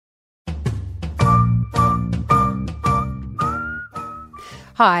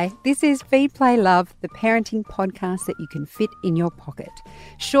Hi, this is Feed, Play, Love, the parenting podcast that you can fit in your pocket.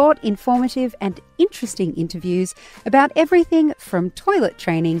 Short, informative and interesting interviews about everything from toilet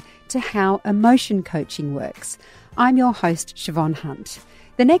training to how emotion coaching works. I'm your host, Siobhan Hunt.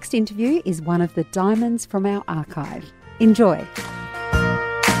 The next interview is one of the diamonds from our archive. Enjoy.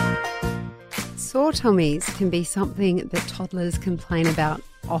 Sore tummies can be something that toddlers complain about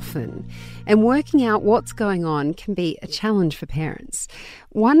often, and working out what's going on can be a challenge for parents.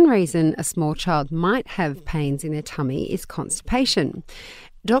 One reason a small child might have pains in their tummy is constipation.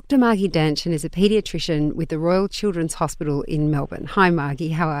 Dr. Margie Danchin is a paediatrician with the Royal Children's Hospital in Melbourne. Hi Margie,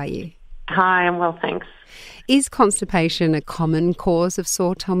 how are you? Hi, I'm well, thanks. Is constipation a common cause of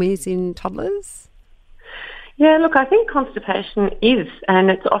sore tummies in toddlers? Yeah, look, I think constipation is,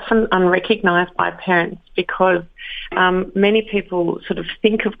 and it's often unrecognised by parents because many people sort of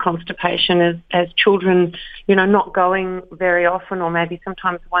think of constipation as children, not going very often or maybe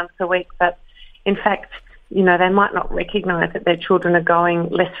sometimes once a week. But in fact, they might not recognise that their children are going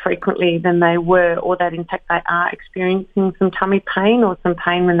less frequently than they were, or that in fact they are experiencing some tummy pain or some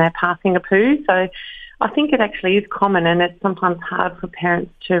pain when they're passing a poo. So I think it actually is common, and it's sometimes hard for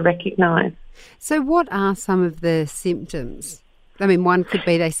parents to recognise. So what are some of the symptoms? I mean, one could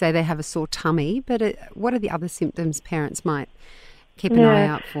be they say they have a sore tummy, but what are the other symptoms parents might keep an eye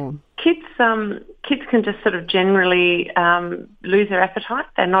out for? Kids can just sort of generally lose their appetite.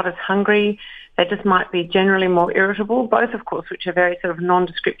 They're not as hungry. They just might be generally more irritable, both, of course, which are very sort of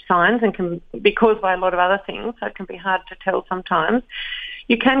nondescript signs and can be caused by a lot of other things, so it can be hard to tell sometimes.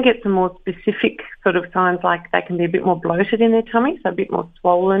 You can get some more specific sort of signs, like they can be a bit more bloated in their tummy, so a bit more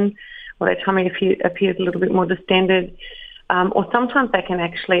swollen, or their tummy appears a little bit more distended. Or sometimes they can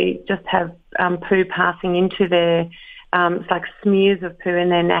actually just have poo passing into their, it's like smears of poo in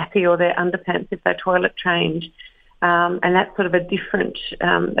their nappy or their underpants if they're toilet trained. And that's sort of a different,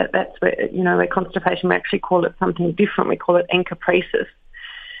 that's where constipation, we actually call it something different. We call it encopresis.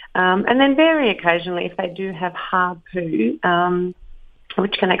 And then very occasionally, if they do have hard poo,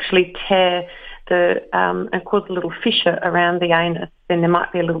 which can actually tear and cause a little fissure around the anus, then there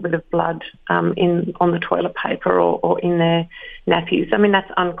might be a little bit of blood on the toilet paper or in their nappies. I mean,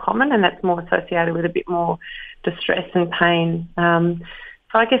 that's uncommon, and that's more associated with a bit more distress and pain.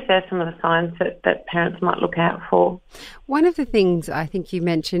 So I guess there's some of the signs that parents might look out for. One of the things I think you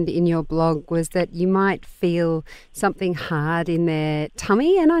mentioned in your blog was that you might feel something hard in their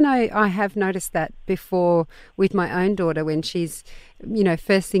tummy. And I know I have noticed that before with my own daughter when she's,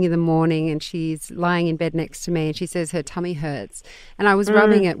 first thing in the morning and she's lying in bed next to me and she says her tummy hurts. And I was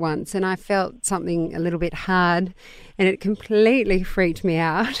rubbing it once and I felt something a little bit hard and it completely freaked me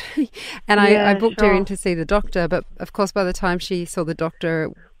out. And I booked her in to see the doctor. But of course, by the time she saw the doctor,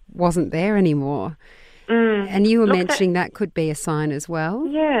 it wasn't there anymore. And you were mentioning that could be a sign as well.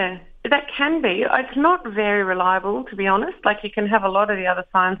 Yeah, that can be. It's not very reliable, to be honest. Like, you can have a lot of the other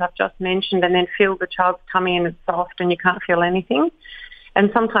signs I've just mentioned and then feel the child's tummy and it's soft and you can't feel anything. And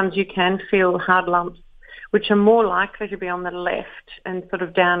sometimes you can feel hard lumps, which are more likely to be on the left and sort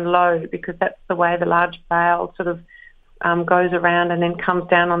of down low, because that's the way the large bowel sort of goes around and then comes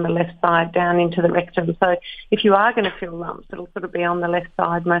down on the left side down into the rectum. So if you are going to feel lumps, it'll sort of be on the left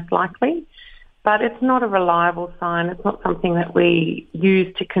side most likely. But it's not a reliable sign. It's not something that we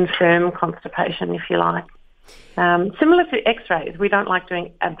use to confirm constipation, if you like. Similar to x-rays, we don't like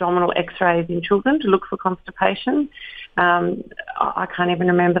doing abdominal x-rays in children to look for constipation. I can't even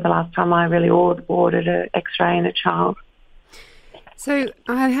remember the last time I really ordered an x-ray in a child. So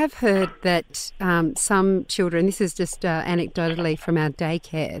I have heard that some children, this is just anecdotally from our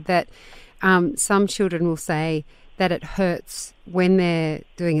daycare, that some children will say that it hurts when they're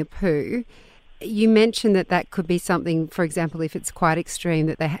doing a poo. You mentioned that could be something, for example, if it's quite extreme,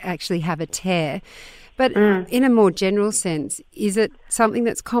 that they actually have a tear. But in a more general sense, is it something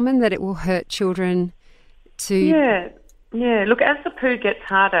that's common that it will hurt children to... Yeah. Look, as the poo gets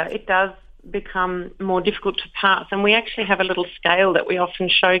harder, it does become more difficult to pass. And we actually have a little scale that we often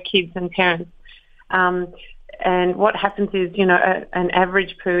show kids and parents. And what happens is, an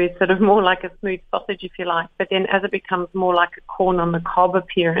average poo is sort of more like a smooth sausage, if you like. But then as it becomes more like a corn on the cob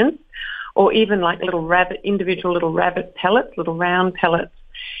appearance, or even like individual little rabbit pellets, little round pellets,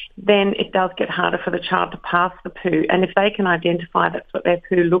 then it does get harder for the child to pass the poo. And if they can identify that's what their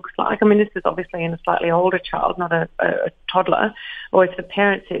poo looks like, I mean, this is obviously in a slightly older child, not a toddler, or if the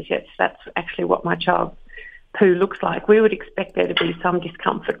parent says, yes, that's actually what my child's poo looks like, we would expect there to be some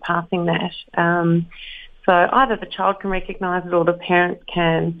discomfort passing that. So either the child can recognise it or the parents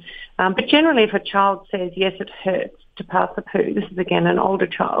can. But generally, if a child says, yes, it hurts to pass the poo, this is, again, an older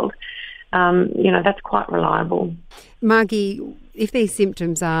child, that's quite reliable. Margie, if these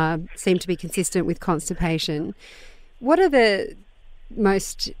symptoms seem to be consistent with constipation, what are the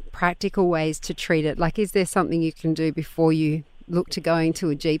most practical ways to treat it? Like, is there something you can do before you look to going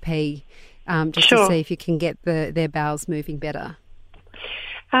to a GP just to see if you can get their bowels moving better?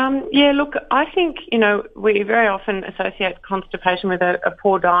 Look, I think, we very often associate constipation with a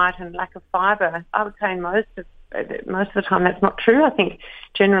poor diet and lack of fibre. I would say most of the time that's not true. I think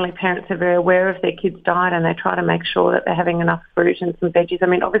generally parents are very aware of their kids' diet and they try to make sure that they're having enough fruit and some veggies. I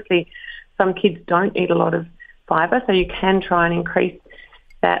mean, obviously some kids don't eat a lot of fibre, so you can try and increase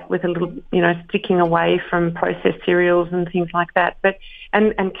that with a little, sticking away from processed cereals and things like that. But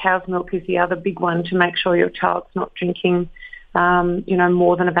and cow's milk is the other big one, to make sure your child's not drinking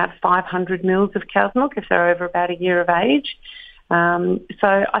more than about 500 mils of cow's milk if they're over about a year of age.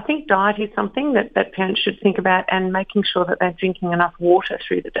 So I think diet is something that parents should think about, and making sure that they're drinking enough water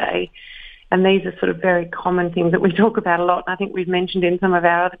through the day. And these are sort of very common things that we talk about a lot, and I think we've mentioned in some of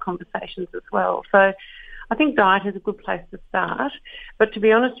our other conversations as well. So I think diet is a good place to start. But to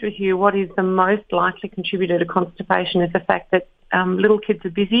be honest with you, what is the most likely contributor to constipation is the fact that little kids are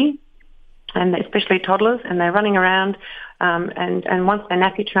busy, and especially toddlers, and they're running around, and once they're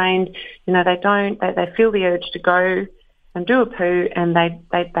nappy trained, they feel the urge to go and do a poo, and they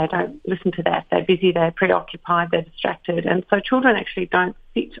don't listen to that. They're busy, they're preoccupied, they're distracted, and so children actually don't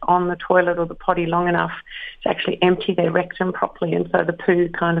sit on the toilet or the potty long enough to actually empty their rectum properly, and so the poo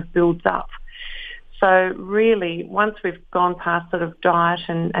kind of builds up. So really, once we've gone past sort of diet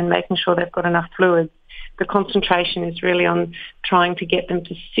and making sure they've got enough fluids, the concentration is really on trying to get them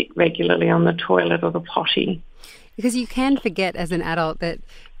to sit regularly on the toilet or the potty. Because you can forget as an adult that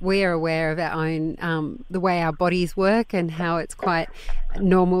we are aware of our own, the way our bodies work, and how it's quite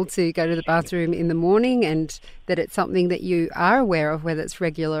normal to go to the bathroom in the morning, and that it's something that you are aware of, whether it's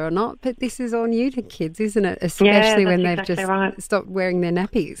regular or not. But this is all new to kids, isn't it? Especially when they've just stopped wearing their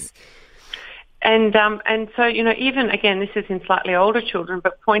nappies. And so, even, again, this is in slightly older children,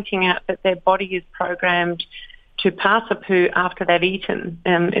 but pointing out that their body is programmed to pass a poo after they've eaten.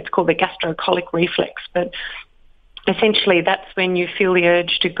 It's called the gastrocolic reflex, but essentially that's when you feel the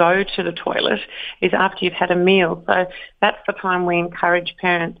urge to go to the toilet, is after you've had a meal. So that's the time we encourage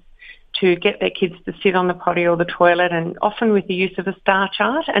parents to get their kids to sit on the potty or the toilet, and often with the use of a star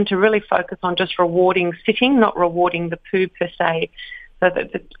chart, and to really focus on just rewarding sitting, not rewarding the poo per se. So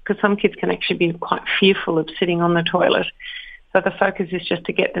because some kids can actually be quite fearful of sitting on the toilet. So the focus is just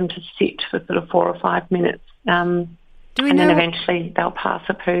to get them to sit for sort of 4 or 5 minutes. Then eventually they'll pass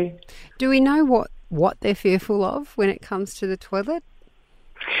a poo. Do we know what they're fearful of when it comes to the toilet?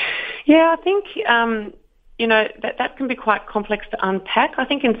 Yeah, I think, that can be quite complex to unpack. I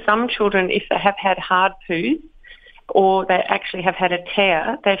think in some children, if they have had hard poos or they actually have had a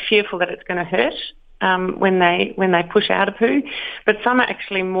tear, they're fearful that it's going to hurt when they push out a poo. But some are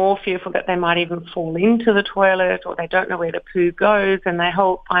actually more fearful that they might even fall into the toilet, or they don't know where the poo goes, and they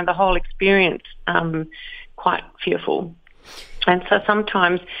find the whole experience quite fearful. And so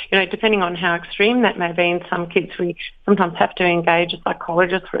sometimes, depending on how extreme that may be, in some kids we sometimes have to engage a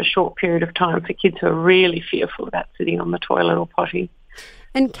psychologist for a short period of time for kids who are really fearful about sitting on the toilet or potty.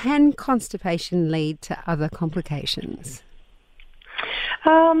 And can constipation lead to other complications?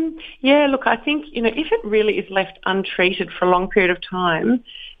 Look, I think, if it really is left untreated for a long period of time,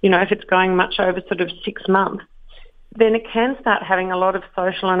 if it's going much over sort of 6 months, then it can start having a lot of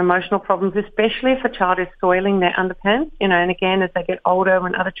social and emotional problems, especially if a child is soiling their underpants. And again, as they get older,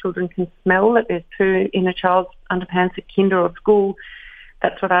 when other children can smell that there's poo in a child's underpants at kinder or school,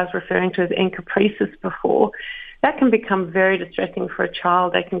 that's what I was referring to as encopresis before, that can become very distressing for a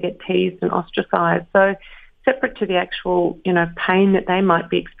child. They can get teased and ostracised. So separate to the actual, pain that they might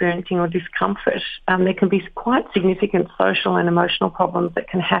be experiencing or discomfort, there can be quite significant social and emotional problems that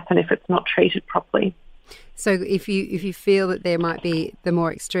can happen if it's not treated properly. So if you feel that there might be the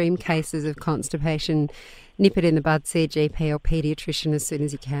more extreme cases of constipation, nip it in the bud, see a GP or paediatrician as soon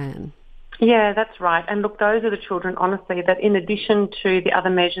as you can. Yeah, that's right. And look, those are the children, honestly, that in addition to the other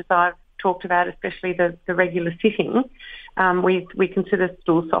measures I've talked about, especially the regular sitting, we consider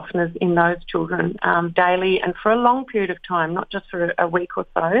stool softeners in those children daily and for a long period of time, not just for a week or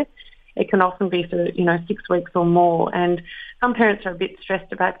so. It can often be for, 6 weeks or more. And some parents are a bit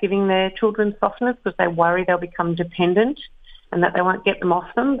stressed about giving their children softeners because they worry they'll become dependent and that they won't get them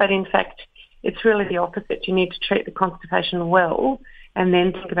off them. But in fact, it's really the opposite. You need to treat the constipation well and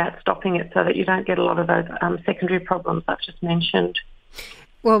then think about stopping it so that you don't get a lot of those secondary problems I've just mentioned.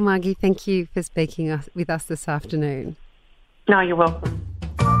 Well, Margie, thank you for speaking with us this afternoon. No, you're welcome.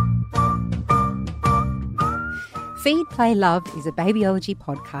 Feed, Play, Love is a Babyology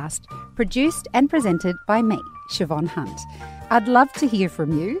podcast produced and presented by me, Siobhan Hunt. I'd love to hear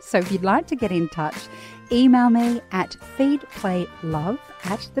from you. So if you'd like to get in touch, email me at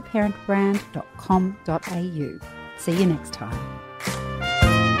feedplaylove@theparentbrand.com.au. See you next time.